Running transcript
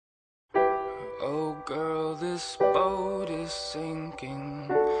Oh girl, this boat is sinking.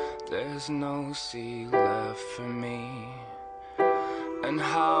 There's no sea left for me. And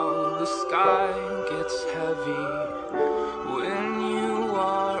how the sky gets heavy when you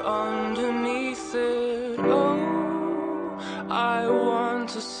are underneath it. Oh, I want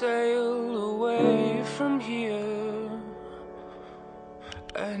to sail away from here.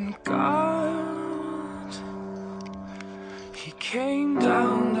 And God, He came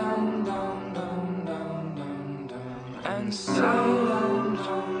down, down, down, down, down, down, down, and sang down,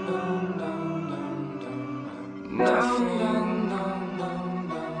 down, down, down, down, down, nothing.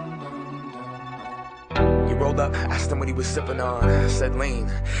 He rolled up, asked him what he was sipping on. Said,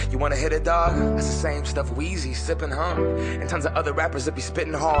 lean. You wanna hit it, dog? That's the same stuff Weezy sipping, huh? And tons of other rappers that be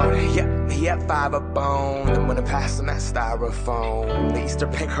spitting hard. Yep, he had 5 up bone. Then when I passed him that styrofoam, the Easter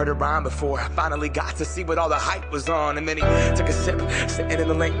Pink heard it rhyme before I finally got to see what all the hype was on. And then he took a sip, sitting in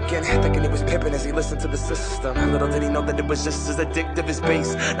the Lincoln, thinking he was pippin' as he listened to the system. Little did he know that it was just as addictive as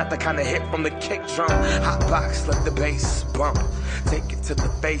bass, not the kind of hit from the kick drum. Hot box, let the bass bump, take it to the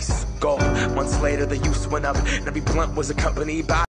face, go. Months later the use went up, and every blunt was accompanied by